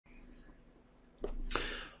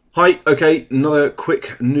Hi, okay, another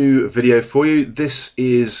quick new video for you. This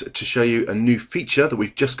is to show you a new feature that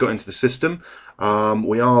we've just got into the system.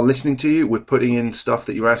 We are listening to you. We're putting in stuff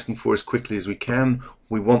that you're asking for as quickly as we can.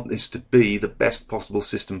 We want this to be the best possible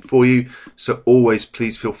system for you. So always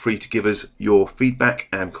please feel free to give us your feedback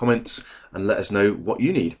and comments and let us know what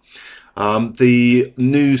you need. The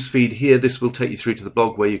news feed here, this will take you through to the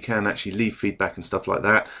blog where you can actually leave feedback and stuff like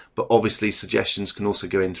that, but obviously suggestions can also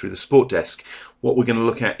go in through the support desk. What we're going to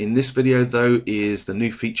look at in this video though is the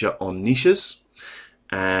new feature on niches,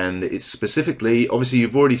 and it's specifically, obviously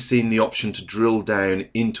you've already seen the option to drill down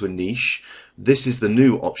into a niche. This is the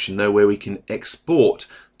new option though, where we can export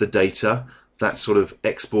the data. That sort of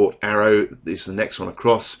export arrow is the next one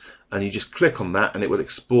across, and you just click on that and it will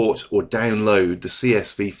export or download the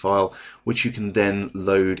CSV file, which you can then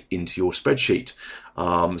load into your spreadsheet.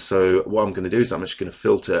 So what I'm going to do is I'm just going to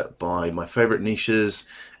filter by my favorite niches,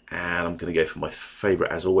 and I'm going to go for my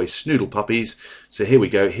favorite, as always, Snoodle Puppies. So here we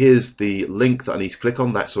go. Here's the link that I need to click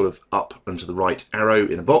on, that sort of up and to the right arrow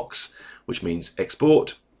in a box, which means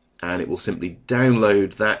export, and it will simply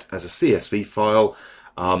download that as a CSV file.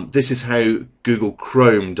 This is how Google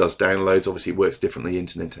Chrome does downloads. Obviously it works differently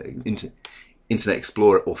Internet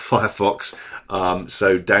Explorer or Firefox,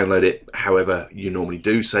 so download it however you normally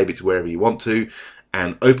do, save it to wherever you want to,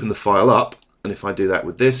 and open the file up. And if I do that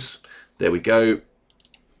with this, there we go,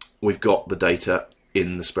 we've got the data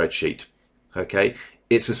in the spreadsheet. Okay,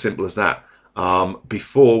 it's as simple as that.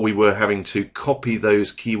 Before we were having to copy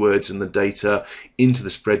those keywords and the data into the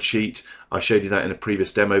spreadsheet. I showed you that in a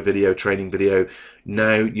previous demo video, training video.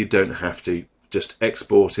 Now you don't have to. Just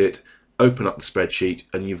export it, open up the spreadsheet,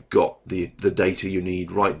 and you've got the data you need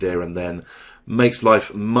right there and then. Makes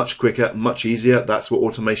life much quicker, much easier. That's what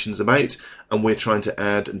automation is about, and we're trying to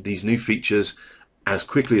add these new features as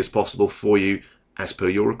quickly as possible for you as per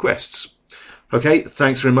your requests. Okay,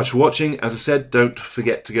 thanks very much for watching. As I said, don't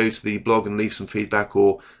forget to go to the blog and leave some feedback,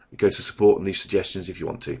 or go to support and leave suggestions if you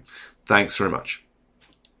want to. Thanks very much.